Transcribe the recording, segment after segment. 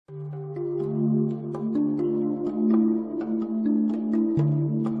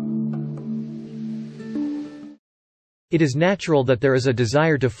It is natural that there is a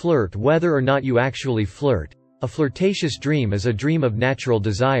desire to flirt whether or not you actually flirt. A flirtatious dream is a dream of natural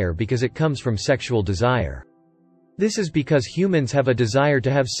desire because it comes from sexual desire. This is because humans have a desire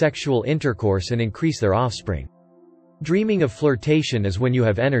to have sexual intercourse and increase their offspring. Dreaming of flirtation is when you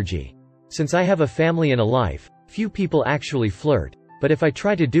have energy. Since I have a family and a life, few people actually flirt, but if I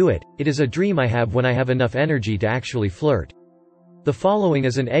try to do it, it is a dream I have when I have enough energy to actually flirt. The following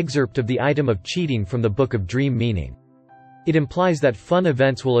is an excerpt of the item of cheating from the Book of Dream Meaning. It implies that fun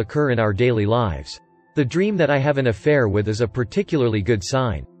events will occur in our daily lives. The dream that I have an affair with is a particularly good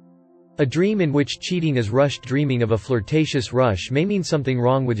sign. A dream in which cheating is rushed. Dreaming of a flirtatious rush may mean something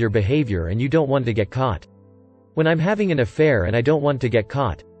wrong with your behavior and you don't want to get caught. When I'm having an affair and I don't want to get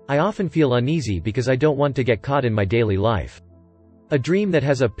caught, I often feel uneasy because I don't want to get caught in my daily life. A dream that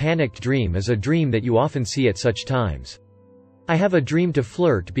has a panicked dream is a dream that you often see at such times. I have a dream to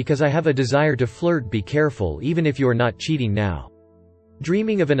flirt because I have a desire to flirt. Be careful even if you are not cheating now.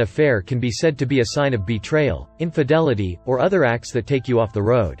 Dreaming of an affair can be said to be a sign of betrayal, infidelity, or other acts that take you off the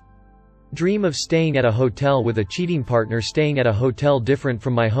road. Dream of staying at a hotel with a cheating partner. Staying at a hotel different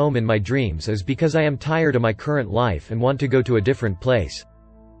from my home in my dreams is because I am tired of my current life and want to go to a different place.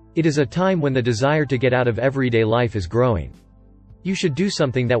 It is a time when the desire to get out of everyday life is growing. You should do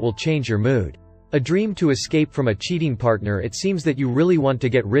something that will change your mood. A dream to escape from a cheating partner. It seems that you really want to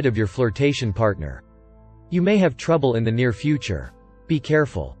get rid of your flirtation partner. You may have trouble in the near future. Be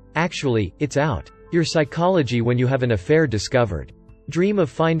careful. Actually, it's out. Your psychology when you have an affair discovered. Dream of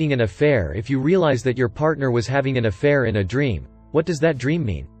finding an affair. If you realize that your partner was having an affair in a dream, what does that dream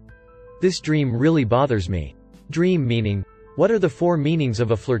mean? This dream really bothers me. Dream meaning. What are the 4 meanings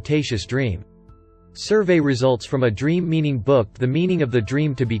of a flirtatious dream? Survey results from a dream meaning book. The meaning of the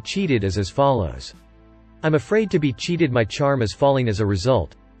dream to be cheated is as follows. I'm afraid to be cheated. My charm is falling as a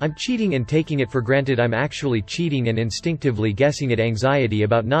result. I'm cheating and taking it for granted. I'm actually cheating and instinctively guessing it. Anxiety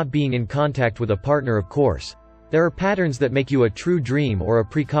about not being in contact with a partner. Of course, there are patterns that make you a true dream or a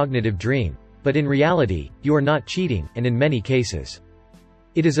precognitive dream, but in reality, you are not cheating, and in many cases,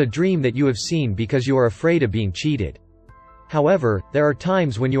 it is a dream that you have seen because you are afraid of being cheated. However, there are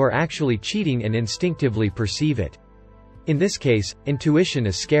times when you are actually cheating and instinctively perceive it. In this case, intuition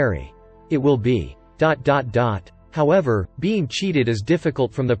is scary. It will be ... However, being cheated is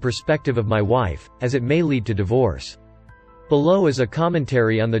difficult from the perspective of my wife, as it may lead to divorce. Below is a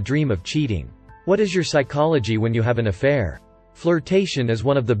commentary on the dream of cheating. What is your psychology when you have an affair? Flirtation is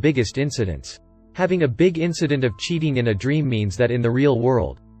one of the biggest incidents. Having a big incident of cheating in a dream means that in the real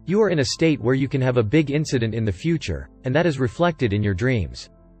world, you are in a state where you can have a big incident in the future, and that is reflected in your dreams.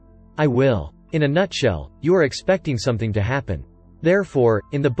 I will. In a nutshell, you are expecting something to happen. Therefore,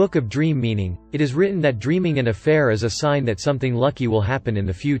 in the Book of Dream Meaning, it is written that dreaming an affair is a sign that something lucky will happen in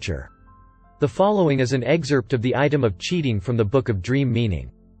the future. The following is an excerpt of the item of cheating from the Book of Dream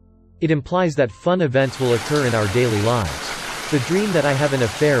Meaning. It implies that fun events will occur in our daily lives. The dream that I have an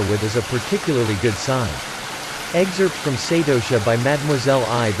affair with is a particularly good sign. Excerpt from Seitosha by Mademoiselle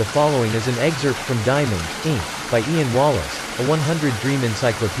Ai. The following is an excerpt from Diamond, Inc., by Ian Wallace, a 100-dream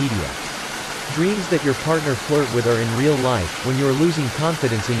encyclopedia. Dreams that your partner flirt with are in real life when you are losing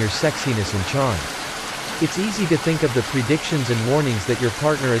confidence in your sexiness and charm. It's easy to think of the predictions and warnings that your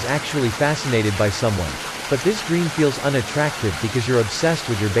partner is actually fascinated by someone, but this dream feels unattractive because you're obsessed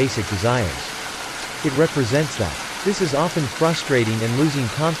with your basic desires. It represents that. This is often frustrating and losing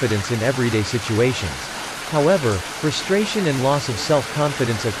confidence in everyday situations. However, frustration and loss of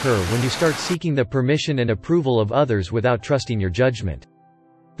self-confidence occur when you start seeking the permission and approval of others without trusting your judgment.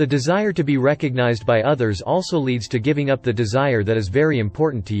 The desire to be recognized by others also leads to giving up the desire that is very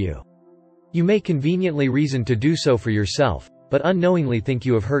important to you. You may conveniently reason to do so for yourself, but unknowingly think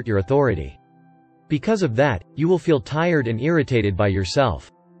you have hurt your authority. Because of that, you will feel tired and irritated by yourself.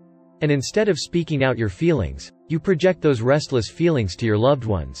 And instead of speaking out your feelings, you project those restless feelings to your loved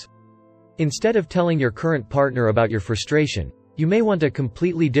ones. Instead of telling your current partner about your frustration, you may want a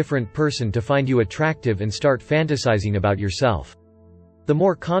completely different person to find you attractive and start fantasizing about yourself. The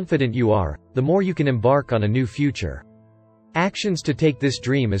more confident you are, the more you can embark on a new future. Actions to take this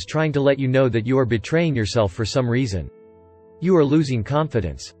dream is trying to let you know that you are betraying yourself for some reason. You are losing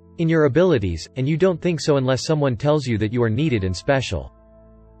confidence in your abilities, and you don't think so unless someone tells you that you are needed and special.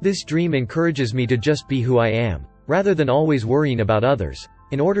 This dream encourages me to just be who I am, rather than always worrying about others,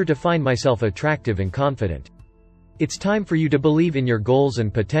 in order to find myself attractive and confident. It's time for you to believe in your goals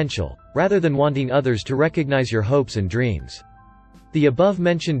and potential, rather than wanting others to recognize your hopes and dreams. The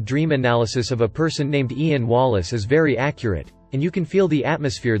above-mentioned dream analysis of a person named Ian Wallace is very accurate, and you can feel the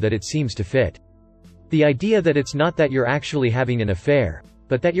atmosphere that it seems to fit. The idea that it's not that you're actually having an affair,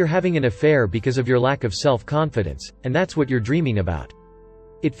 but that you're having an affair because of your lack of self-confidence, and that's what you're dreaming about.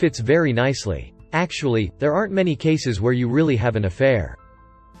 It fits very nicely. Actually, there aren't many cases where you really have an affair.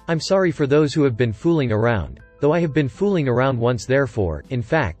 I'm sorry for those who have been fooling around, though I have been fooling around once. Therefore, in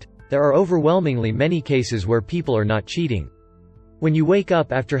fact, there are overwhelmingly many cases where people are not cheating. When you wake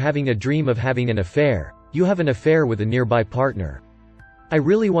up after having a dream of having an affair, you have an affair with a nearby partner. I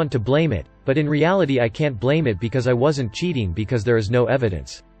really want to blame it, but in reality I can't blame it because I wasn't cheating because there is no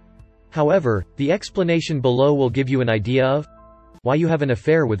evidence. However, the explanation below will give you an idea of why you have an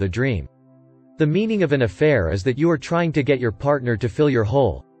affair with a dream. The meaning of an affair is that you are trying to get your partner to fill your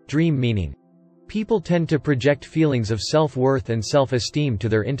hole. Dream meaning. People tend to project feelings of self-worth and self-esteem to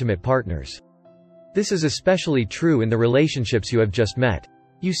their intimate partners. This is especially true in the relationships you have just met.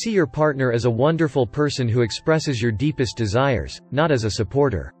 You see your partner as a wonderful person who expresses your deepest desires, not as a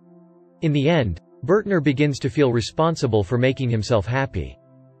supporter. In the end, Bertner begins to feel responsible for making himself happy.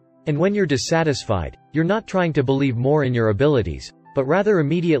 And when you're dissatisfied, you're not trying to believe more in your abilities, but rather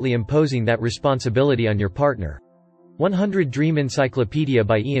immediately imposing that responsibility on your partner. 100 Dream Encyclopedia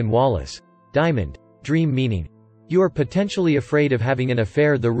by Ian Wallace. Diamond. Dream meaning. You are potentially afraid of having an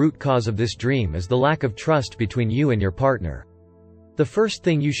affair. The root cause of this dream is the lack of trust between you and your partner. The first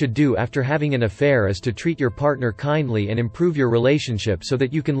thing you should do after having an affair is to treat your partner kindly and improve your relationship so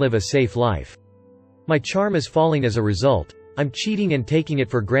that you can live a safe life. My charm is falling as a result. I'm cheating and taking it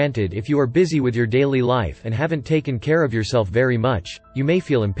for granted. If you are busy with your daily life and haven't taken care of yourself very much, you may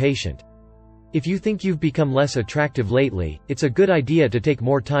feel impatient. If you think you've become less attractive lately, it's a good idea to take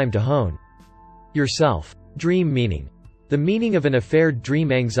more time to hone yourself. Dream meaning. The meaning of an affair.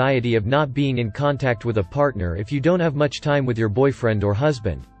 Dream anxiety of not being in contact with a partner. If you don't have much time with your boyfriend or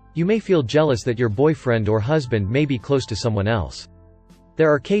husband, you may feel jealous that your boyfriend or husband may be close to someone else. There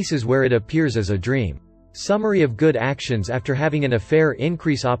are cases where it appears as a dream. Summary of good actions after having an affair.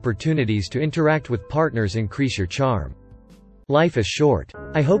 Increase opportunities to interact with partners. Increase your charm. Life is short.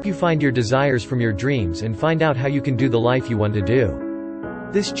 I hope you find your desires from your dreams and find out how you can do the life you want to do.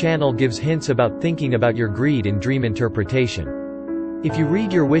 This channel gives hints about thinking about your greed in dream interpretation. If you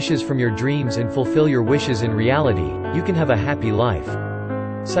read your wishes from your dreams and fulfill your wishes in reality, you can have a happy life.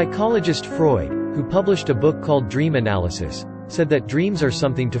 Psychologist Freud, who published a book called Dream Analysis, said that dreams are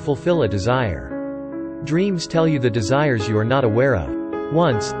something to fulfill a desire. Dreams tell you the desires you are not aware of.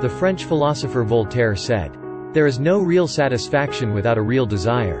 Once, the French philosopher Voltaire said, "There is no real satisfaction without a real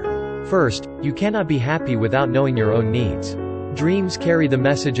desire." First, you cannot be happy without knowing your own needs. Dreams carry the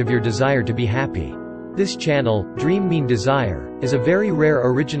message of your desire to be happy. This channel, Dream Mean Desire, is a very rare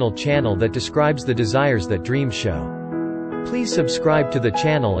original channel that describes the desires that dreams show. Please subscribe to the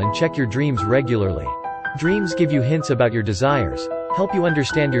channel and check your dreams regularly. Dreams give you hints about your desires, help you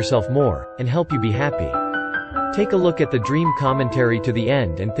understand yourself more, and help you be happy. Take a look at the dream commentary to the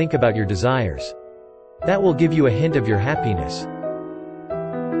end and think about your desires. That will give you a hint of your happiness.